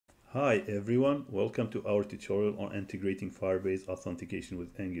Hi everyone, welcome to our tutorial on integrating Firebase Authentication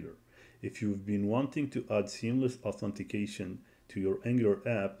with Angular. If you've been wanting to add seamless authentication to your Angular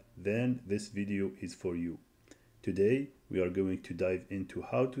app, then this video is for you. Today, we are going to dive into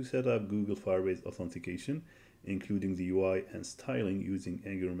how to set up Google Firebase Authentication, including the UI and styling using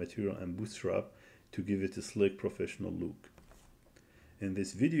Angular Material and Bootstrap to give it a slick professional look. In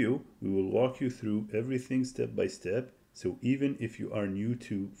this video, we will walk you through everything step by step. So even if you are new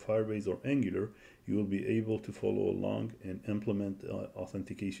to Firebase or Angular, you will be able to follow along and implement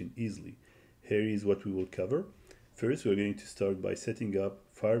authentication easily. Here is what we will cover. First, we're going to start by setting up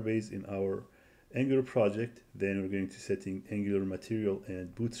Firebase in our Angular project. Then we're going to setting Angular Material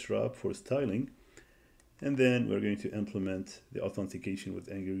and Bootstrap for styling. And then we're going to implement the authentication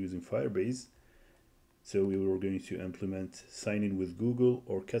with Angular using Firebase. So we were going to implement sign in with Google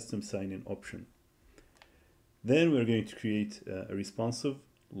or custom sign in option. Then we're going to create a responsive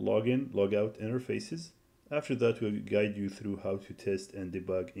login, logout interfaces. After that, we'll guide you through how to test and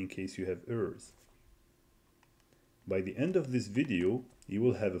debug in case you have errors. By the end of this video, you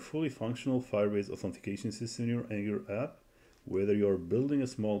will have a fully functional Firebase authentication system in your Angular app, whether you're building a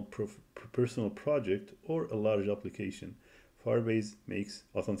small personal project or a large application. Firebase makes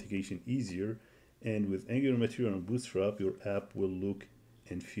authentication easier, and with Angular Material and Bootstrap, your app will look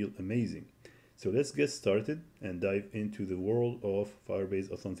and feel amazing. So let's get started and dive into the world of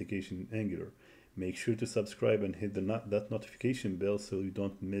Firebase authentication in Angular. Make sure to subscribe and hit that notification bell so you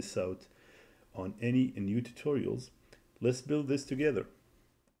don't miss out on any new tutorials. Let's build this together.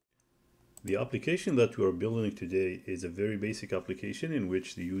 The application that we are building today is a very basic application in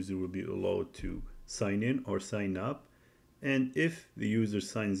which the user will be allowed to sign in or sign up. And if the user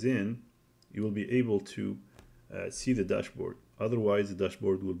signs in, you will be able to see the dashboard. Otherwise, the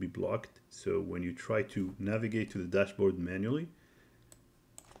dashboard will be blocked. So when you try to navigate to the dashboard manually,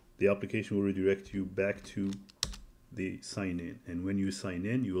 the application will redirect you back to the sign in. And when you sign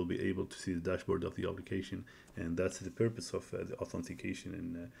in, you will be able to see the dashboard of the application. And that's the purpose of the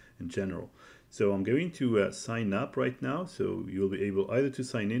authentication in general. So I'm going to sign up right now. So you'll be able either to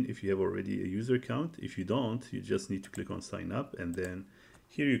sign in if you have already a user account. If you don't, you just need to click on sign up. And then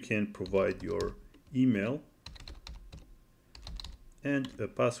here you can provide your email and a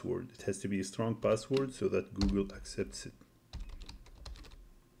password. It has to be a strong password so that Google accepts it.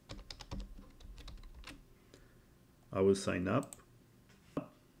 I will sign up.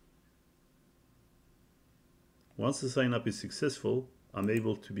 Once the sign up is successful, I'm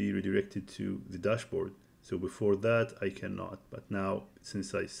able to be redirected to the dashboard. So before that, I cannot. But now,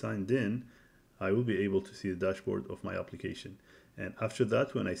 since I signed in, I will be able to see the dashboard of my application. And after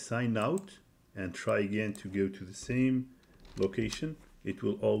that, when I sign out and try again to go to the same location, it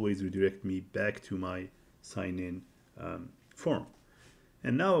will always redirect me back to my sign-in form.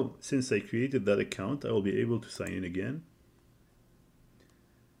 And now, since I created that account, I will be able to sign in again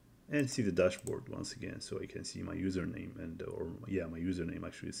and see the dashboard once again. So I can see my username and, my username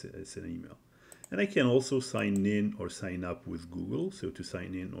actually is an email. And I can also sign in or sign up with Google. So to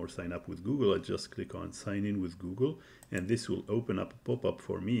sign in or sign up with Google, I just click on sign in with Google, and this will open up a pop-up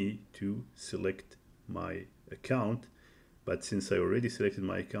for me to select my account. But since I already selected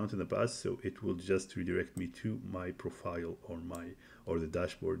my account in the past, so it will just redirect me to my profile or the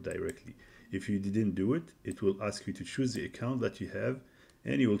dashboard directly. If you didn't do it, it will ask you to choose the account that you have,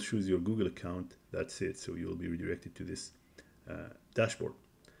 and you will choose your Google account. That's it. So you will be redirected to this dashboard.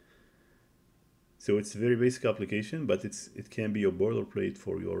 So it's a very basic application, but it can be a boilerplate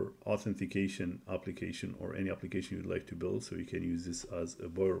for your authentication application or any application you'd like to build. So you can use this as a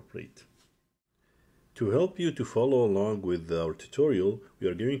boilerplate. To help you to follow along with our tutorial, we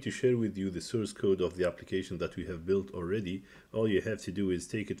are going to share with you the source code of the application that we have built already. All you have to do is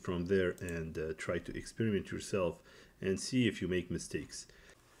take it from there and try to experiment yourself and see if you make mistakes.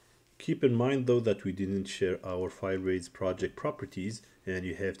 Keep in mind though that we didn't share our Firebase project properties, and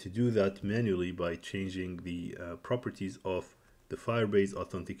you have to do that manually by changing the properties of the Firebase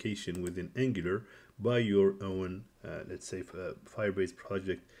authentication within Angular by your own, let's say, Firebase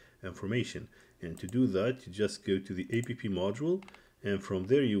project information. And to do that, you just go to the app module, and from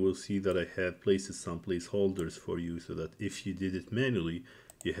there you will see that I have placed some placeholders for you so that if you did it manually,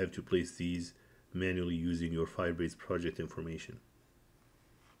 you have to place these manually using your Firebase project information.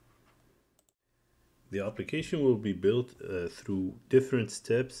 The application will be built through different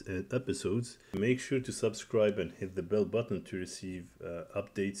steps and episodes. Make sure to subscribe and hit the bell button to receive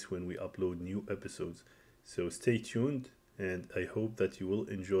updates when we upload new episodes. So stay tuned, and I hope that you will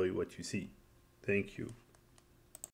enjoy what you see. Thank you.